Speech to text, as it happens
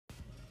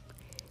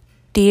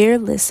Dear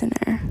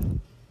listener,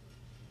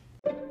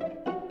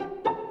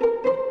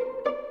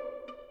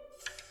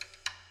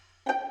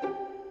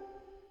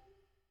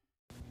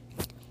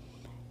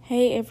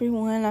 hey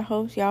everyone, I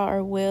hope y'all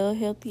are well,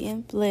 healthy,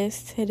 and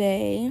blessed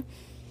today.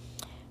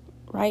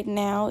 Right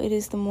now, it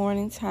is the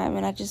morning time,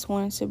 and I just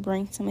wanted to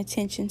bring some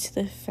attention to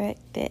the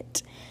fact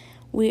that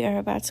we are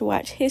about to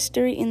watch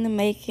history in the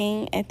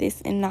making at this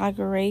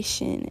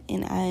inauguration,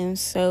 and I am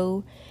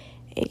so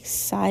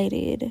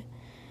excited.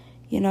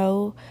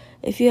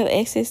 If you have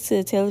access to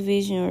a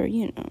television or,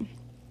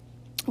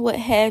 what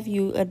have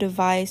you, a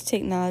device,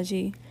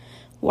 technology,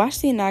 watch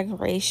the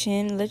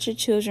inauguration. Let your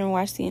children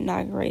watch the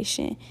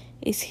inauguration.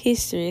 It's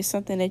history. It's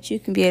something that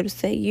you can be able to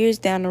say years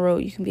down the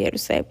road. You can be able to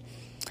say,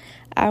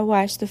 I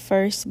watched the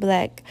first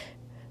black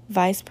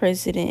vice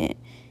president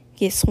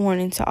get sworn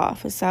into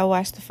office. I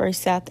watched the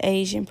first South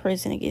Asian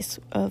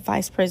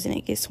vice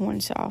president get sworn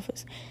into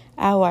office.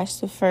 I watched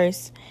the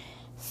first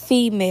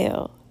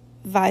female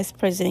vice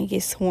president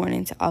get sworn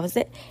into office.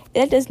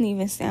 That doesn't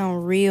even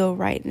sound real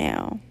right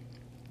now.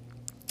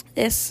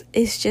 It's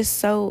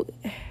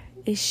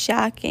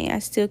shocking. I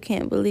still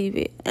can't believe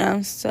it. And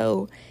I'm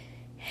so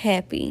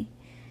happy.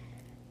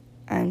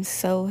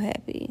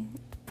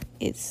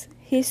 It's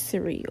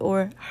history,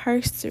 or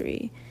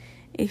herstory,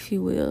 if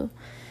you will.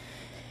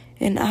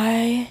 And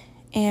I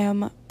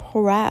am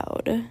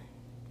proud.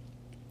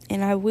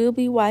 And I will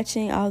be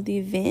watching all the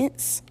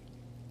events.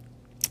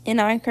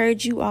 And I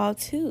encourage you all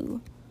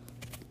to.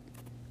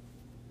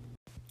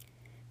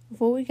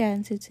 Before we got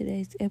into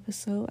today's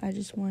episode, I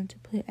just wanted to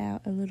put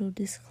out a little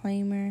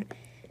disclaimer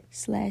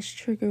 /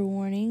 trigger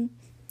warning.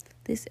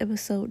 This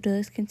episode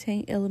does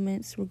contain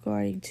elements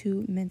regarding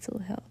to mental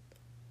health.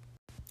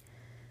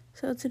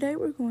 So today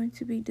we're going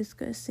to be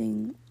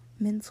discussing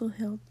mental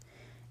health,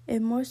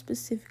 and more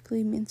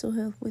specifically mental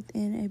health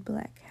within a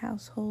black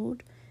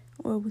household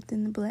or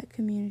within the black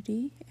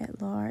community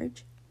at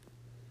large.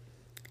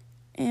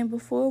 And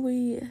before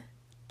we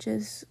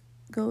just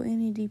go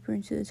any deeper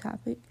into the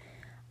topic,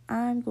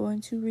 I'm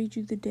going to read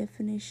you the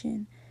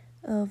definition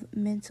of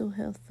mental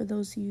health for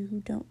those of you who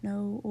don't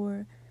know,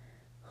 or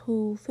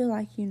who feel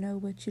like you know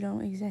but you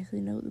don't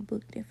exactly know the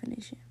book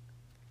definition.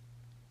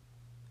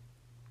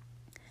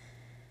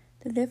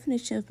 The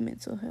definition of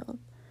mental health: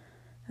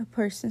 a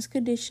person's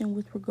condition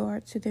with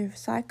regard to their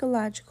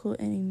psychological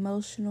and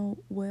emotional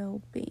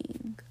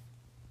well-being.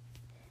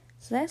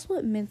 So that's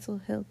what mental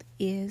health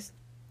is.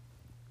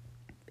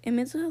 And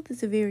mental health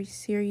is a very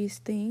serious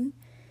thing.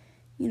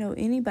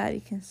 Anybody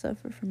can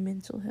suffer from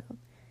mental health.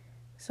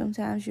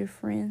 Sometimes your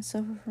friends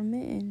suffer from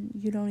it and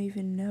you don't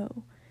even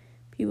know.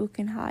 People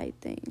can hide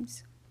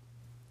things.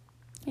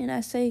 And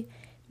I say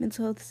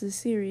mental health is a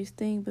serious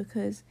thing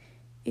because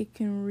it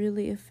can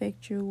really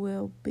affect your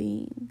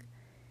well-being.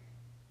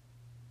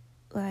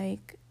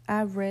 Like,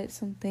 I've read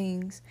some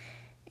things,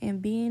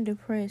 and being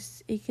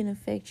depressed, it can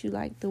affect you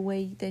like the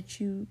way that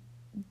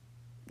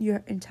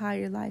your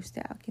entire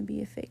lifestyle can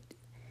be affected.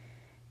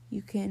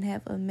 You can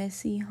have a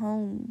messy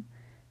home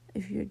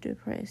if you're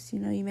depressed.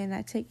 You may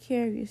not take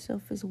care of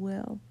yourself as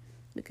well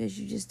because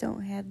you just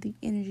don't have the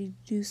energy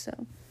to do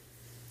so.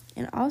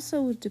 And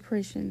also with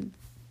depression,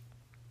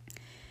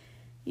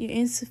 you're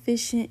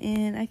insufficient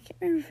in, I can't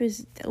remember if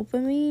it's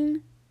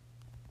dopamine.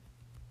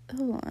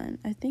 Hold on,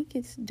 I think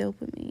it's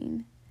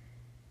dopamine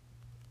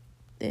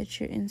that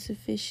you're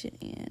insufficient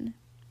in.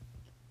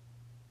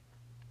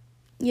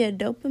 Yeah,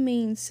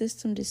 dopamine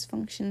system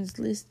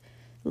dysfunctions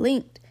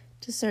linked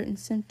to certain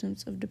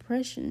symptoms of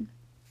depression.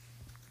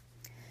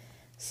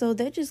 So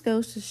that just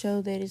goes to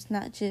show that it's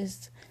not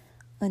just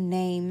a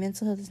name.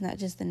 Mental health is not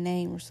just a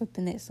name or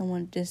something that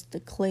someone just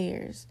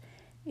declares.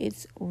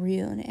 It's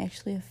real, and it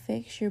actually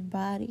affects your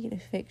body. It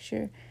affects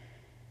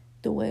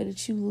the way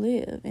that you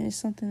live, and it's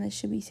something that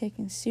should be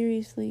taken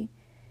seriously.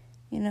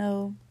 I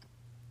don't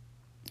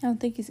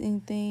think it's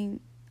anything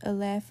a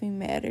laughing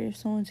matter. If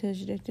someone tells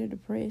you that they're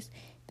depressed,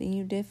 then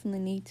you definitely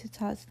need to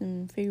talk to them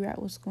and figure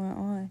out what's going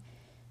on,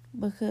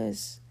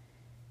 because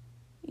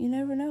you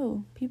never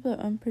know. People are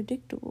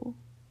unpredictable.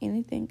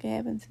 Anything can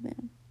happen to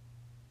them.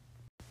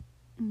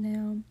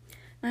 Now,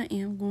 I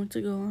am going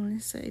to go on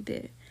and say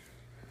that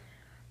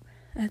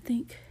I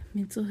think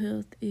mental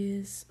health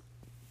is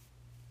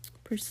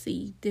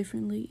perceived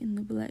differently in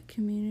the black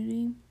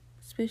community,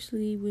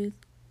 especially with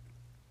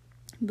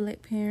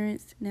black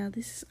parents. Now,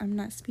 I'm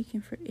not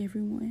speaking for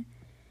everyone.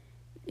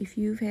 If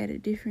you've had a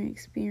different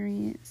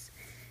experience,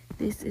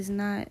 this is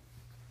not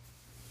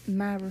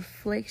my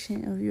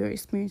reflection of your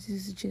experience.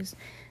 This is just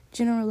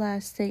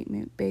generalized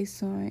statement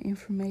based on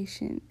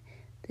information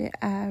that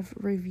I've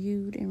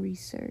reviewed and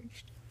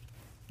researched.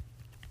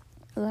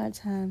 A lot of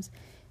times,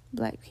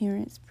 black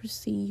parents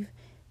perceive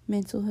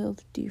mental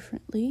health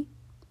differently,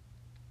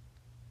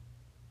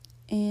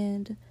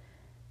 and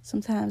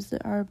sometimes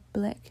our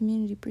black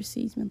community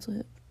perceives mental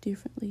health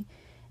differently.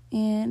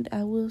 And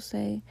I will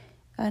say,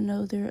 I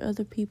know there are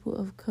other people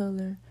of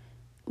color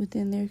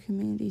within their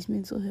communities,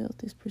 mental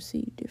health is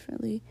perceived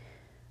differently.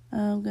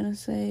 I'm going to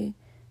say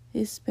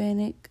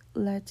Hispanic,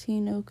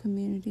 Latino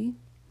community.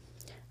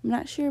 I'm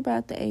not sure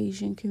about the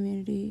Asian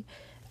community.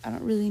 I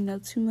don't really know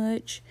too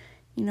much.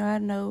 I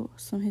know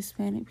some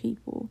Hispanic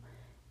people,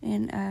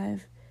 and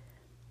I've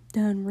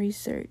done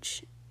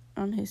research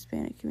on the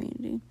Hispanic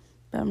community,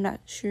 but I'm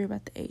not sure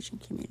about the Asian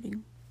community.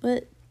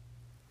 But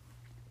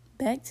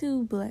back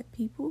to Black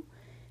people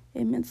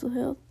and mental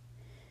health.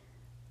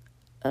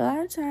 A lot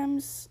of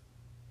times,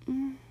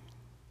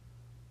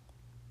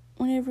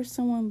 whenever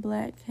someone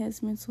Black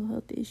has mental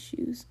health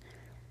issues,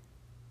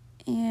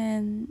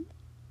 and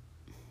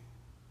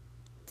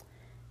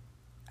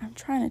I'm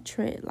trying to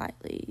tread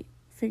lightly,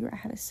 figure out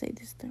how to say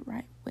this the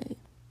right way.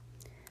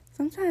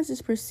 Sometimes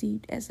it's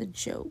perceived as a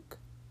joke,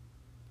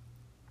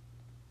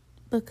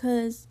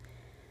 because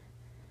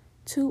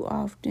too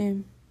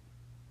often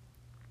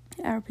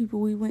our people,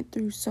 we went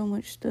through so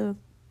much stuff,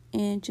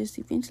 and just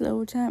eventually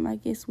over time, I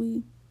guess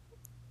we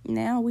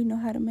know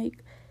how to make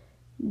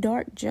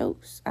dark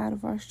jokes out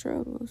of our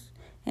struggles.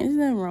 And there's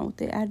nothing wrong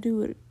with it. I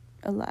do it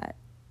a lot.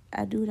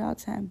 I do it all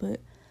the time,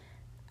 but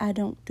I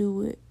don't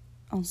do it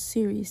on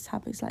serious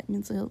topics like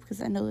mental health,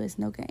 because I know there's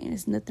no game.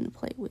 There's nothing to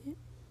play with.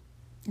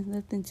 There's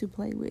nothing to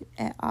play with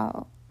at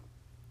all.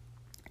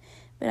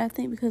 But I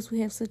think because we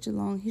have such a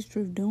long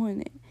history of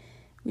doing it,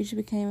 we just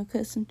became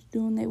accustomed to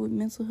doing that with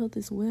mental health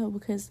as well,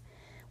 because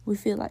we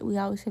feel like we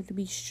always have to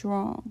be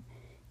strong.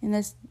 And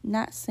that's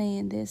not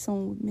saying that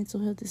someone with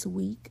mental health is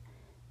weak.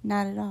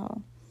 Not at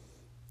all.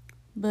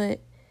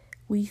 But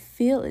we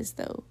feel as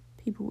though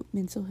people with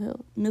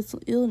mental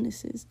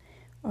illnesses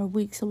are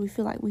weak. So we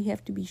feel like we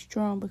have to be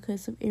strong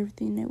because of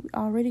everything that we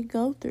already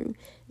go through.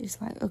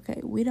 It's like, okay,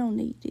 we don't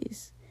need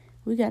this.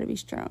 We got to be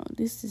strong.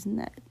 This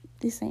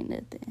ain't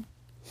nothing.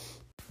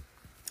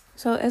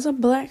 So as a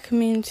Black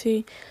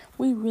community,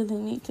 we really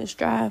need to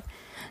strive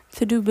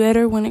to do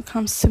better when it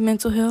comes to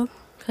mental health,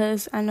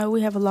 because I know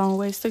we have a long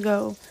ways to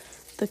go.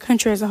 The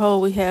country as a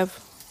whole, we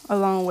have a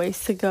long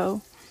ways to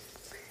go.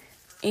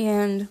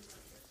 And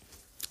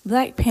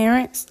Black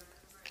parents,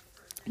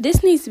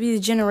 this needs to be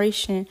the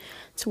generation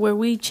to where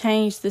we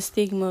change the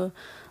stigma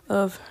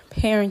of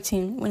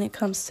parenting when it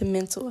comes to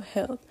mental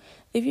health.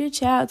 If your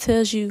child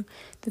tells you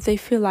that they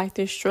feel like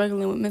they're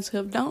struggling with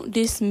mental health, don't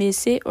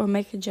dismiss it or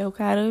make a joke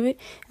out of it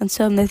and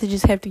tell them that they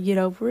just have to get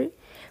over it.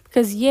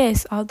 Because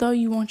yes, although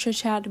you want your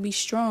child to be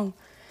strong,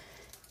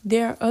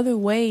 there are other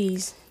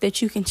ways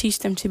that you can teach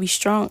them to be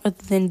strong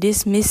other than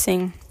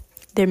dismissing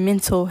their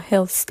mental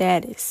health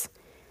status.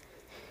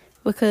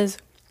 Because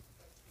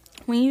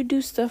when you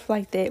do stuff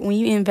like that, when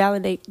you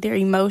invalidate their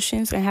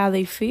emotions and how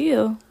they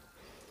feel,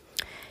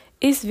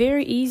 it's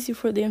very easy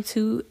for them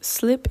to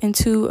slip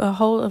into a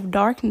hole of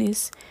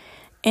darkness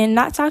and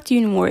not talk to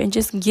you anymore and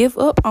just give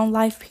up on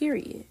life,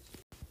 period.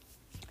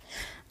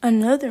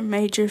 Another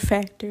major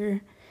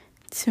factor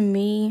to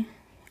me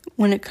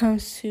when it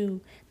comes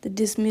to the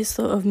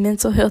dismissal of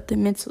mental health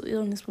and mental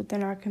illness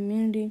within our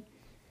community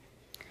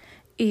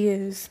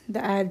is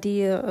the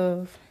idea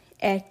of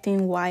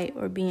acting white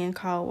or being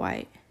called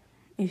white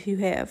if you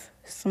have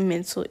some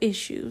mental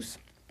issues.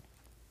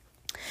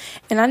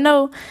 And I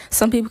know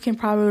some people can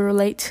probably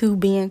relate to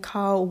being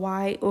called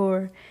white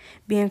or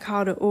being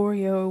called an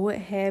Oreo or what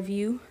have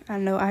you. I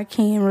know I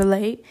can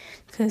relate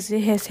because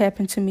it has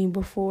happened to me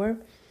before.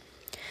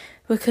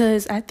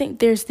 Because I think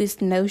there's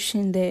this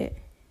notion that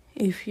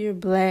if you're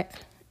Black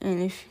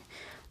and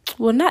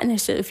not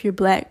necessarily if you're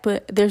Black,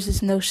 but there's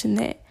this notion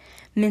that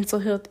mental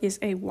health is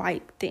a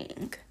white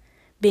thing.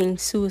 Being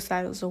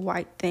suicidal is a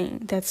white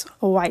thing. That's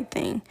a white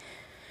thing.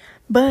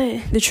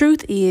 But the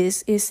truth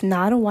is, it's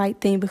not a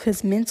white thing,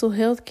 because mental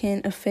health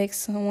can affect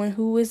someone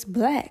who is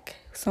Black,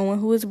 someone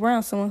who is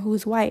brown, someone who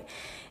is white.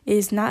 It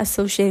is not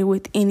associated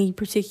with any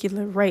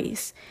particular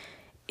race.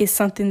 It's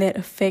something that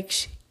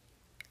affects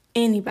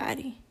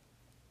anybody.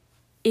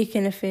 It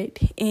can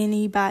affect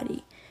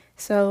anybody.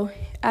 So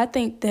I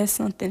think that's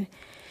something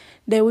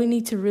that we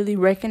need to really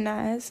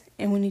recognize,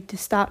 and we need to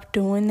stop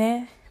doing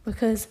that.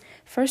 Because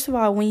first of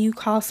all, when you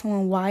call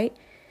someone white,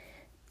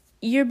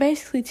 you're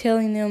basically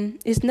telling them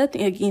it's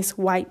nothing against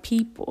white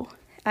people.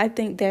 I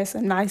think that's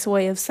a nice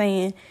way of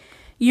saying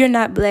you're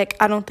not Black.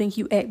 I don't think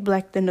you act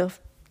Black enough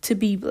to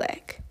be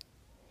Black.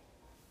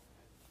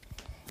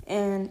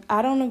 And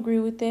I don't agree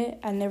with that.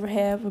 I never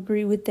have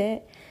agreed with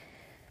that.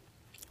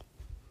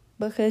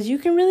 Because you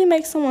can really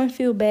make someone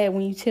feel bad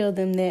when you tell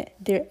them that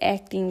they're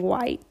acting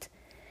white.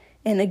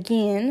 And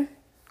again,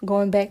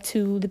 going back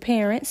to the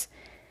parents,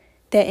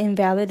 that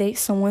invalidates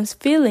someone's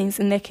feelings,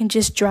 and that can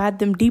just drive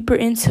them deeper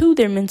into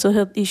their mental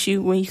health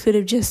issue when you could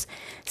have just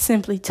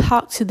simply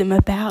talked to them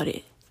about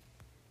it.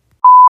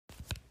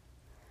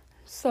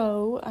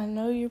 So I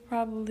know you're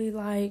probably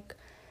like,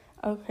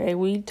 okay,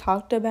 we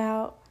talked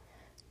about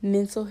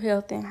mental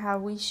health and how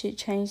we should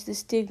change the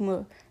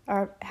stigma,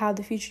 or how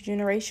the future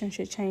generation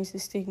should change the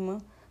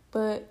stigma.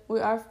 But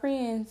with our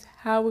friends,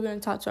 how we're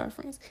going to talk to our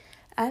friends.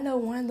 I know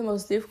one of the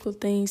most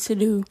difficult things to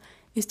do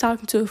is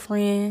talking to a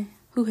friend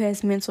who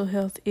has mental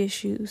health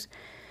issues,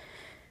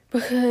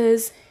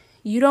 because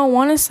you don't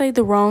want to say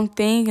the wrong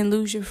thing and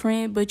lose your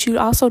friend, but you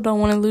also don't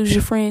want to lose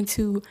your friend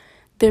to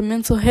their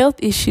mental health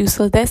issues.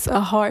 So that's a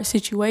hard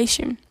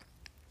situation.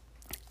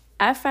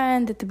 I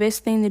find that the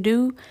best thing to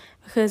do,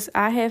 because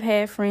I have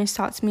had friends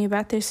talk to me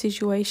about their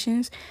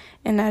situations,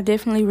 and I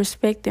definitely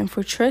respect them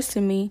for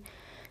trusting me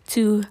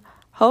to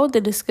hold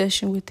the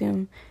discussion with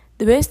them.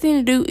 The best thing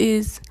to do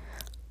is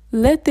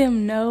let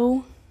them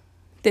know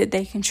that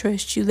they can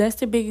trust you. That's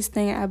the biggest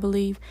thing, I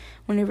believe,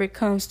 whenever it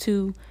comes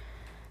to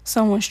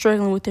someone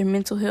struggling with their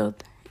mental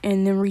health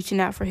and them reaching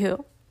out for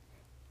help,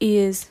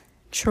 is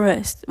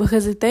trust.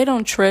 Because if they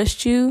don't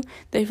trust you,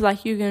 they feel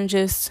like you're going to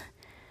just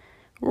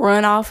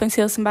run off and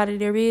tell somebody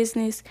their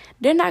business,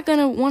 they're not going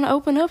to want to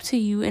open up to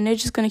you, and they're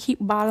just going to keep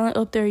bottling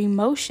up their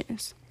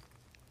emotions.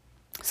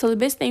 So the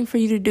best thing for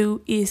you to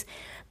do is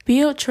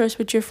build trust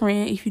with your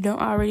friend if you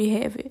don't already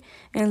have it,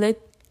 and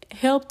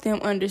help them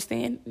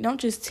understand.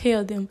 Don't just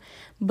tell them,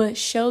 but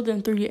show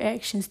them through your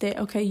actions that,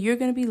 okay, you're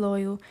going to be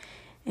loyal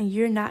and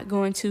you're not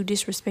going to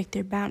disrespect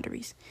their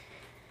boundaries.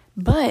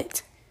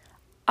 But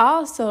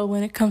also,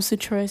 when it comes to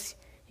trust,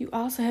 you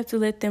also have to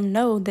let them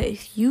know that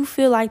if you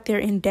feel like they're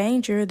in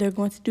danger, they're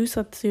going to do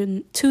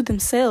something to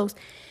themselves,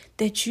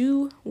 that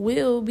you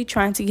will be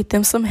trying to get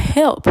them some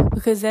help,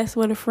 because that's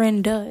what a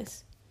friend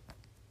does.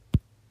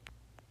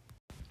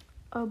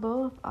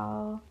 Above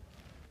all,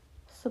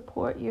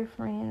 support your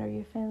friend or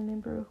your family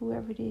member or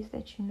whoever it is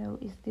that you know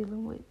is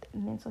dealing with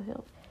mental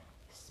health,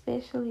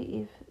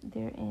 especially if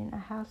they're in a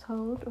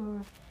household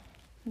or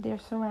their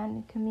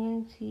surrounding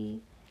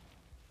community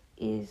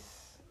is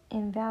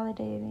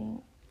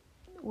invalidating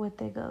what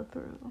they go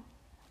through,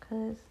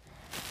 because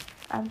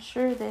I'm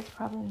sure that's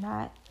probably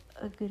not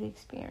a good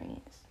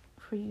experience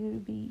for you to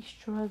be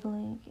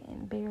struggling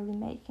and barely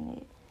making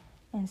it,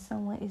 and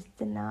someone is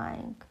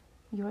denying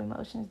your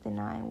emotions,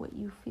 denying what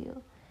you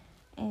feel.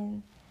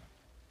 And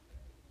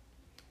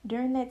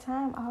during that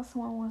time, all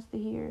someone wants to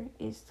hear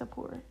is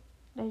support.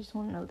 They just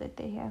want to know that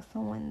they have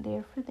someone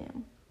there for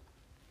them.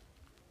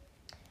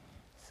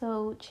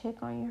 So check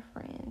on your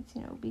friends,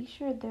 be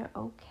sure they're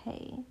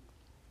okay,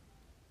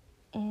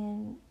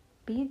 and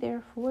be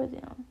there for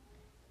them.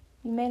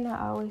 You may not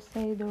always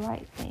say the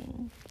right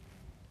thing,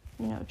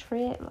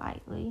 tread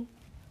lightly,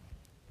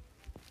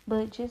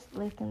 but just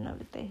let them know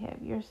that they have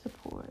your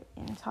support,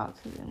 and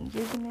talk to them,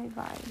 give them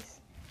advice,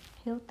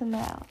 help them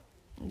out,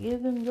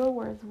 give them your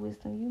words of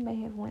wisdom. You may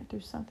have went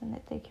through something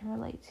that they can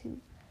relate to.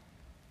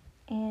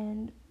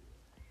 And,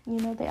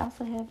 they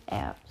also have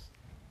apps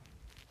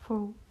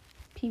for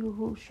people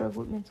who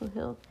struggle with mental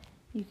health.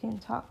 You can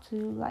talk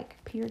to,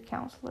 peer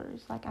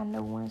counselors. I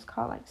know one is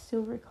called,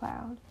 Silver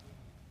Cloud.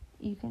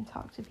 You can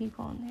talk to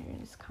people on there,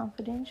 and it's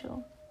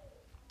confidential.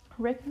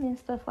 Recommend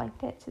stuff like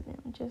that to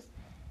them. Just,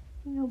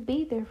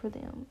 be there for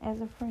them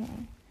as a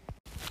friend.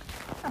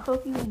 I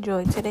hope you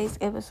enjoyed today's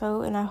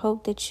episode, and I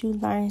hope that you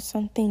learned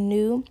something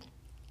new.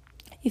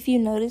 If you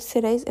notice,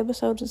 today's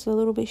episode is a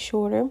little bit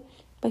shorter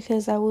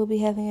because I will be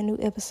having a new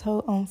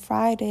episode on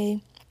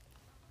Friday,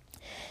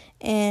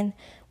 and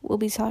we'll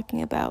be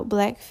talking about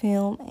Black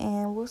film,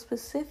 and we'll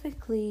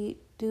specifically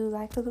do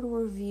a little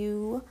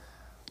review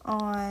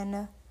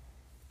on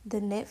the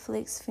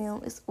Netflix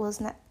film. It's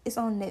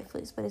on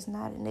Netflix, but it's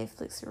not a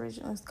Netflix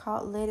original. It's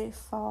called Let It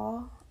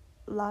Fall,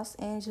 Los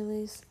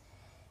Angeles,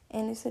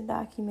 and it's a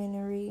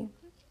documentary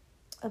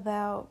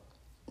about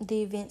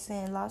the events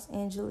in Los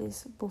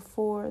Angeles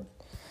before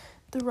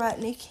the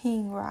Rodney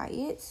King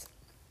riots.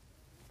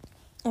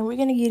 And we're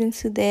going to get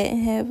into that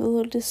and have a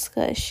little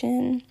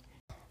discussion.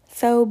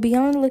 So be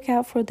on the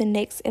lookout for the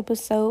next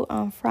episode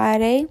on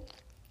Friday.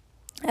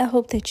 I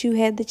hope that you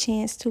had the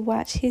chance to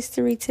watch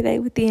History today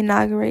with the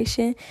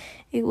inauguration.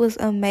 It was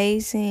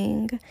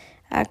amazing.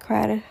 I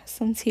cried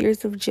some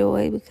tears of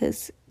joy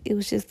because it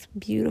was just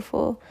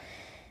beautiful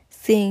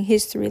seeing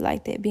history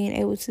like that, being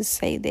able to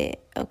say that,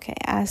 okay,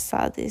 I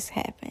saw this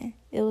happen.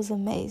 It was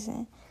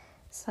amazing.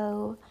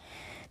 So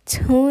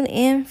tune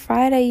in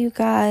Friday, you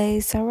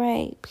guys. All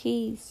right,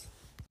 peace.